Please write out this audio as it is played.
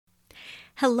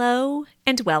Hello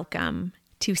and welcome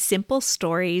to Simple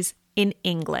Stories in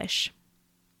English.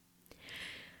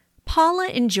 Paula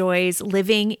enjoys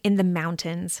living in the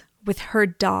mountains with her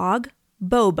dog,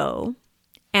 Bobo,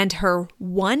 and her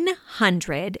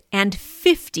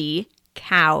 150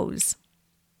 cows.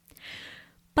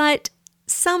 But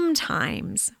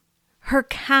sometimes her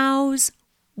cows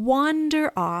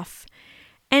wander off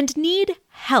and need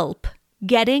help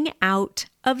getting out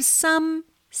of some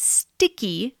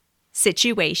sticky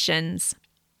situations.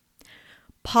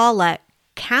 Paula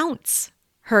counts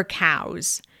her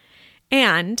cows,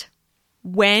 and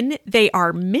when they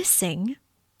are missing,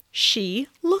 she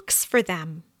looks for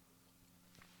them.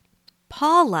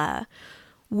 Paula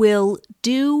will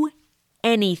do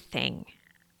anything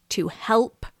to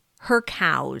help her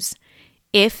cows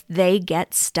if they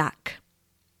get stuck.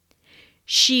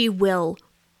 She will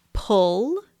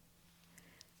pull,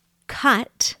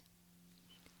 cut,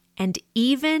 and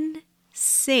even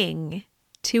sing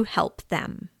to help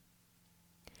them.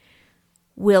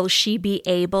 Will she be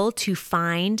able to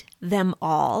find them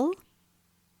all?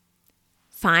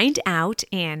 Find out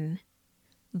in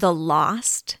The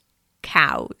Lost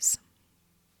Cows.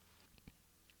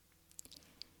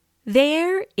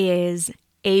 There is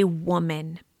a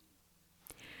woman.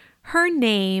 Her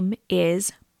name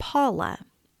is Paula.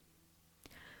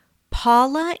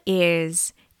 Paula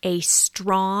is a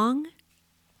strong,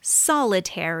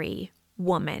 solitary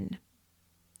woman.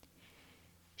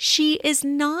 She is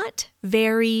not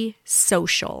very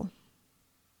social.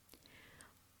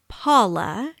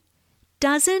 Paula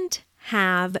doesn't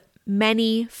have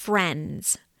many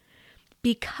friends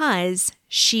because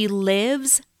she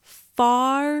lives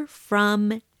far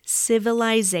from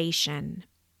civilization.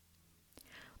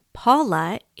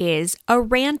 Paula is a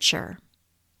rancher.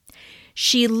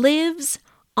 She lives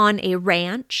on a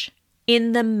ranch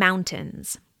in the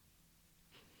mountains.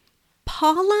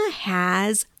 Paula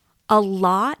has a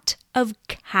lot of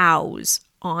cows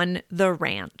on the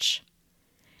ranch.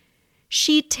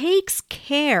 She takes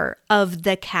care of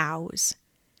the cows.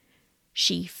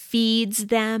 She feeds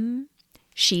them.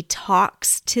 She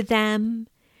talks to them.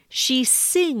 She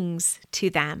sings to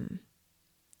them.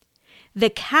 The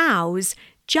cows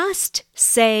just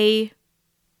say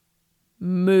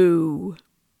moo.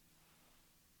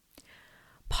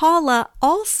 Paula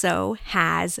also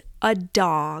has a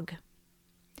dog.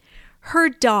 Her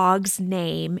dog's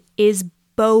name is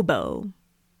Bobo.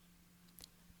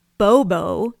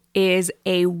 Bobo is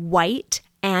a white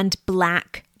and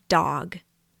black dog.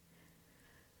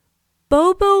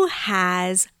 Bobo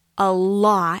has a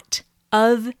lot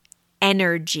of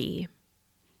energy.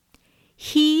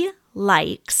 He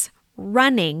likes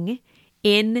running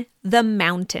in the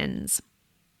mountains.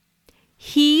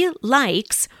 He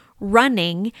likes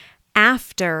running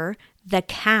after the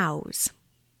cows.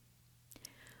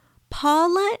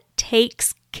 Paula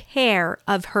takes care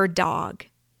of her dog.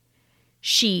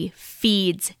 She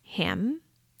feeds him.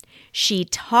 She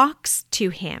talks to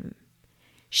him.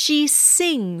 She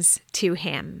sings to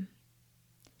him.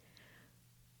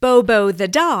 Bobo the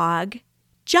dog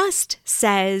just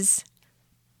says,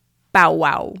 bow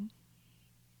wow.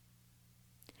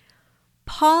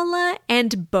 Paula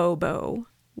and Bobo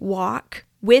walk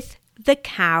with the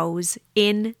cows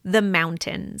in the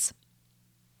mountains.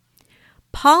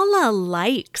 Paula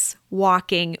likes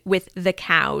walking with the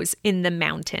cows in the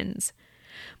mountains,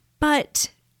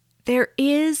 but there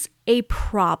is a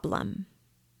problem.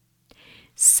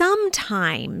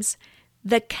 Sometimes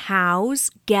the cows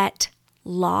get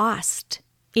lost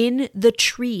in the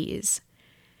trees,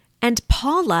 and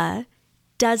Paula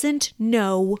doesn't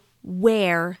know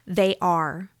where they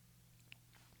are.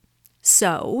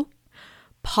 So,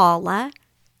 Paula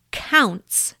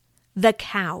counts the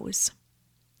cows.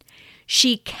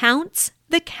 She counts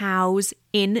the cows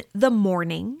in the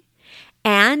morning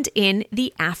and in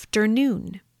the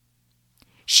afternoon.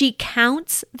 She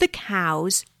counts the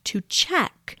cows to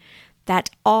check that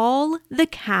all the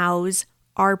cows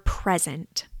are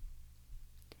present.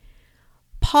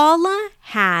 Paula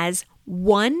has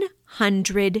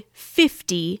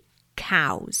 150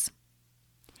 cows.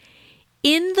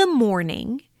 In the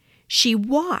morning, she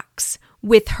walks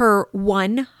with her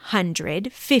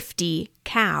 150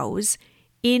 cows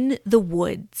in the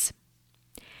woods.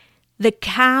 The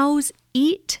cows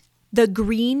eat the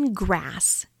green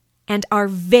grass and are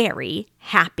very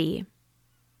happy.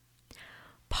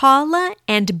 Paula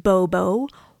and Bobo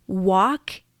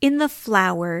walk in the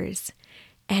flowers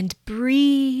and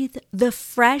breathe the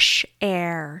fresh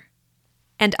air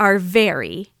and are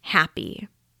very happy.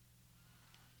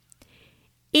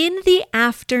 In the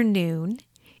afternoon,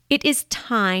 it is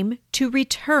time to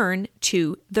return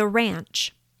to the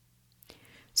ranch.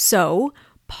 So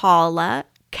Paula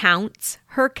counts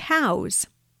her cows.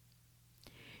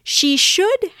 She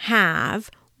should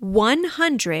have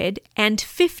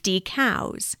 150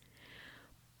 cows,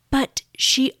 but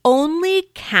she only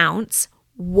counts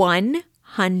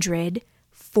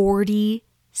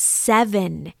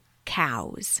 147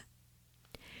 cows.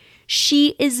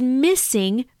 She is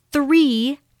missing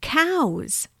 3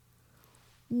 cows.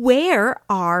 Where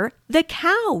are the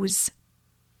cows?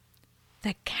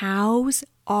 The cows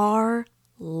are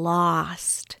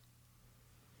lost.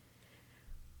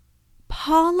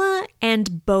 Paula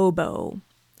and Bobo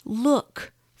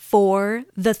look for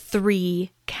the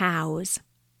 3 cows.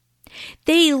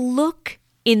 They look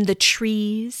in the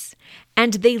trees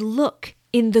and they look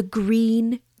in the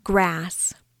green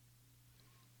grass.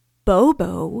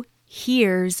 Bobo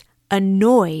hears a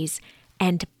noise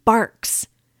and barks,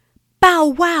 "Bow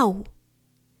wow!"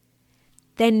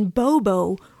 Then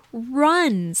Bobo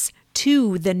runs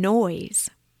to the noise.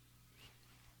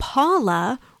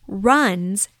 Paula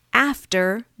runs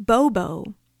after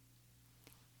Bobo.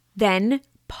 Then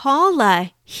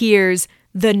Paula hears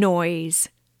the noise.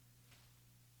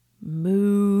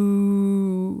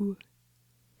 Moo.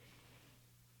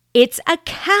 It's a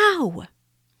cow.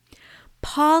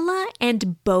 Paula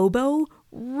and Bobo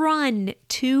run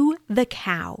to the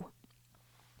cow.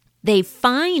 They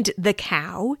find the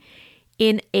cow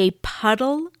in a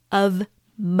puddle of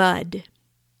mud.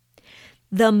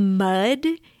 The mud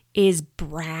is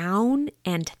brown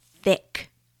and thick.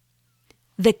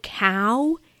 The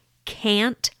cow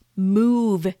can't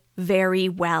move very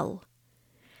well.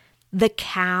 The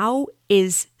cow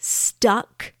is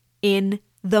stuck in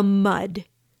the mud.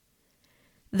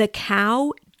 The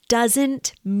cow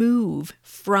doesn't move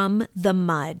from the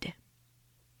mud.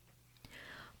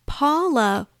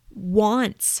 Paula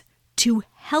wants to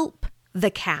help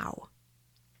the cow.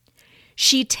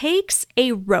 She takes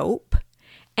a rope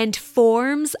and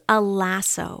forms a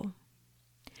lasso.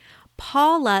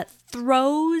 Paula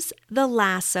throws the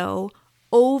lasso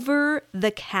over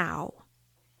the cow.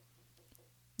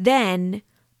 Then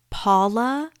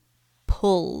Paula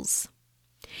pulls.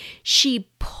 She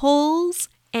pulls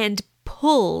and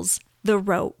pulls the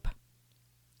rope.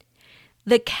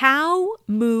 The cow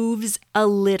moves a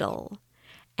little,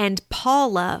 and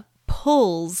Paula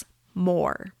pulls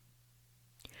more.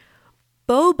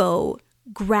 Bobo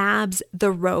grabs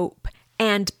the rope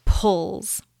and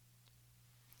pulls.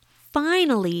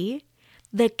 Finally,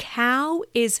 the cow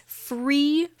is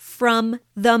free from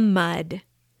the mud.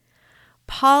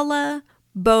 Paula,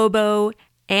 Bobo,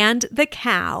 and the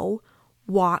cow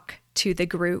walk to the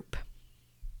group.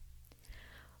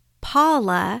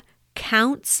 Paula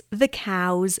counts the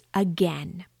cows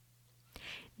again.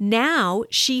 Now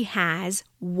she has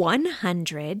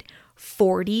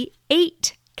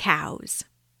 148 cows.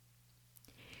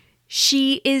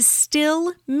 She is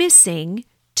still missing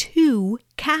 2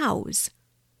 cows.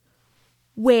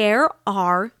 Where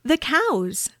are the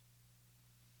cows?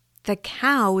 The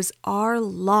cows are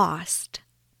lost.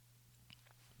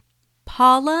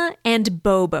 Paula and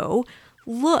Bobo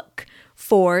look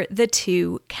for the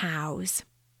 2 cows.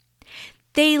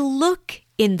 They look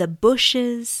in the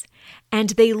bushes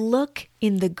and they look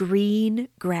in the green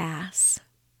grass.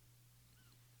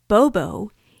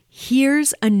 Bobo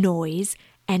hears a noise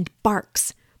and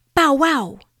barks, "Bow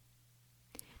wow!"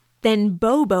 Then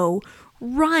Bobo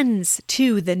runs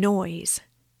to the noise.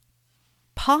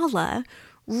 Paula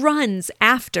runs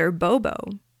after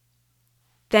Bobo.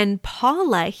 Then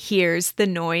Paula hears the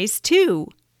noise too.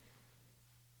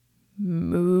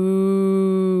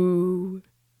 Moo.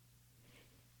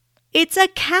 It's a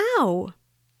cow.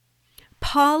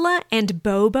 Paula and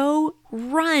Bobo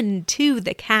run to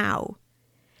the cow.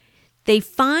 They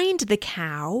find the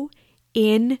cow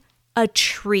in a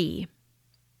tree.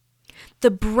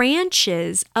 The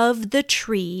branches of the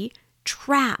tree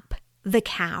trap the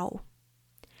cow.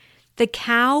 The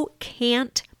cow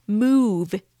can't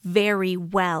move very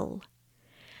well.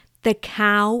 The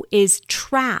cow is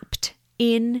trapped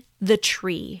in the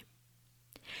tree.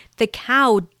 The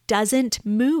cow doesn't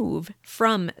move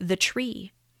from the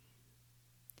tree.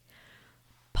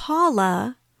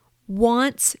 Paula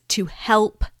wants to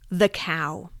help the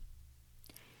cow.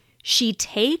 She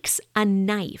takes a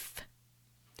knife.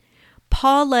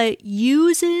 Paula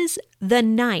uses the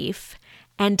knife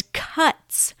and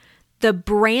cuts the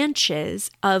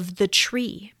branches of the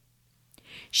tree.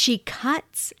 She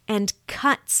cuts and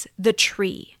cuts the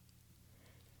tree.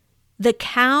 The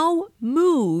cow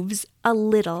moves a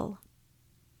little.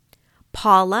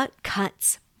 Paula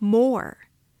cuts more.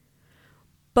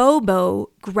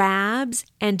 Bobo grabs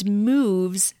and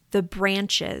moves the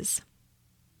branches.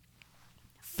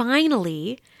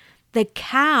 finally, the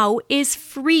cow is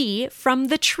free from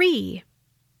the tree.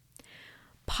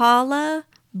 Paula,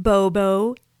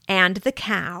 Bobo, and the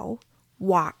cow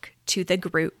walk to the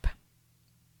group.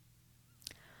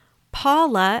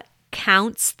 Paula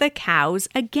counts the cows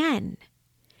again.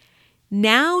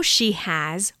 Now she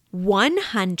has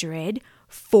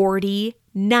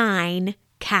 149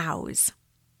 cows.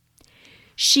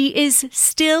 She is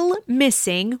still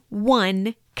missing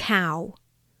one cow.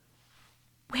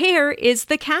 Where is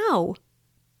the cow?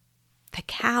 The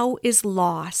cow is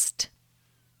lost.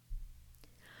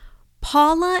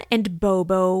 Paula and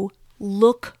Bobo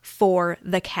look for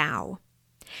the cow.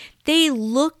 They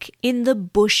look in the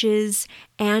bushes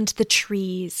and the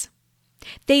trees.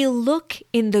 They look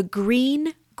in the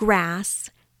green grass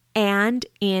and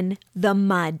in the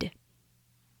mud.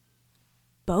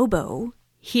 Bobo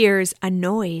hears a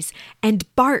noise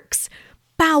and barks,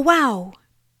 "Bow wow!"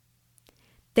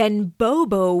 Then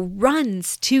Bobo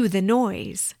runs to the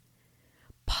noise.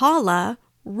 Paula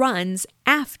runs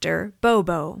after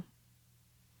Bobo.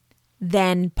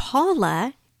 Then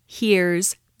Paula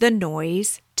hears the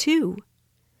noise too.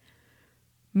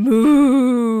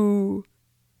 Moo!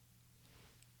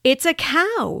 It's a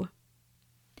cow.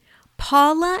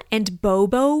 Paula and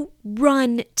Bobo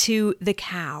run to the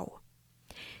cow.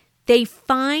 They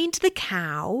find the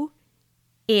cow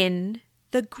in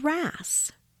the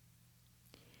grass.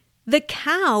 The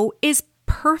cow is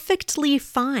perfectly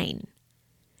fine.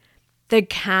 The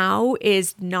cow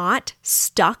is not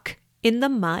stuck in the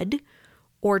mud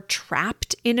or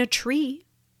trapped in a tree.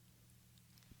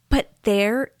 But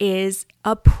there is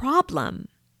a problem.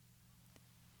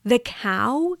 The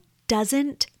cow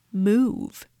doesn't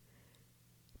move.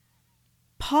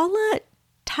 Paula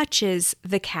touches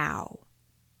the cow,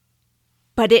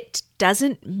 but it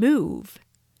doesn't move.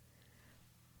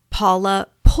 Paula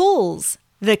pulls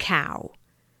the cow,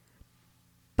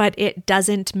 but it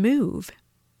doesn't move.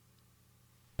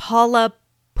 Paula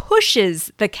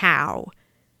pushes the cow,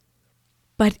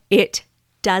 but it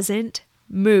doesn't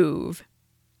move.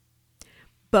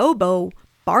 Bobo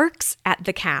barks at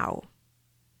the cow,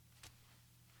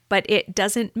 but it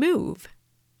doesn't move.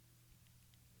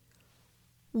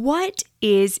 "What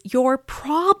is your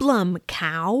problem,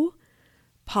 cow?"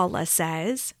 Paula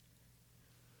says.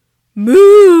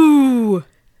 "Moo!"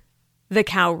 the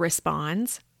cow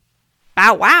responds.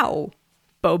 "Bow wow!"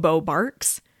 Bobo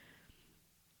barks.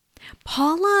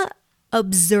 Paula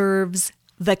observes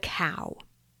the cow.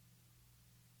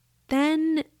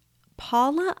 Then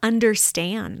Paula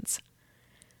understands.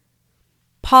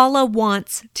 Paula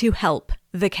wants to help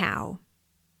the cow.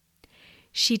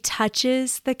 She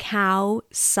touches the cow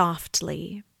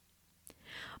softly.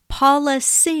 Paula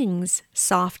sings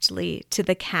softly to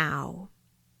the cow.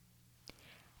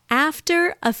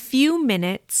 After a few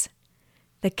minutes,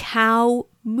 the cow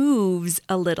moves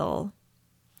a little,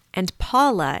 and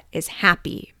Paula is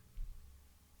happy.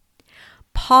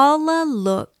 Paula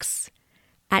looks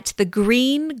at the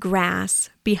green grass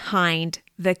behind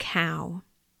the cow.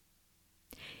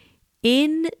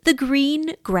 In the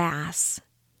green grass,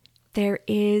 there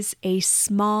is a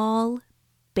small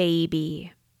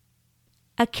baby,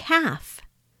 a calf.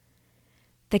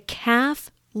 The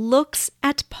calf looks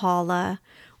at Paula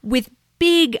with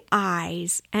big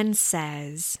eyes and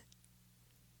says,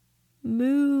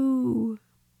 "Moo."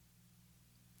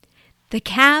 The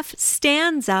calf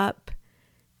stands up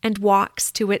and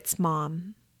walks to its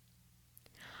mom.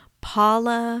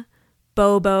 Paula,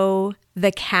 Bobo,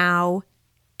 the cow,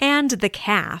 and the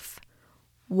calf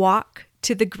walk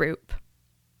to the group.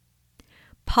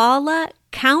 Paula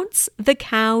counts the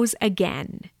cows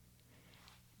again.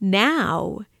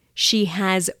 Now she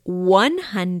has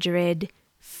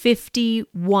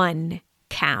 151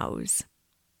 cows.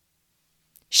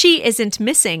 She isn't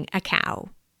missing a cow.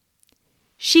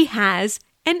 She has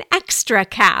an extra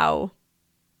cow.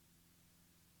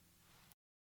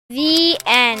 The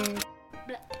end.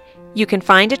 You can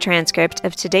find a transcript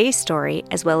of today's story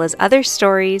as well as other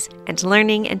stories and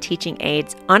learning and teaching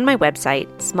aids on my website,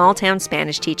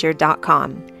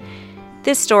 smalltownspanishteacher.com.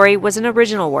 This story was an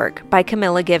original work by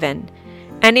Camilla Given.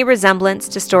 Any resemblance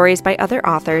to stories by other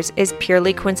authors is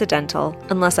purely coincidental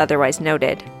unless otherwise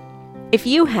noted. If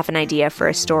you have an idea for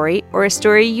a story or a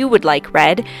story you would like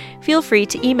read, feel free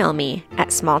to email me at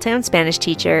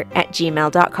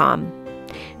smalltownspanishteacher@gmail.com.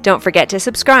 Don't forget to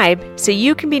subscribe so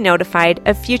you can be notified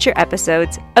of future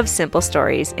episodes of Simple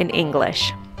Stories in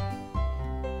English.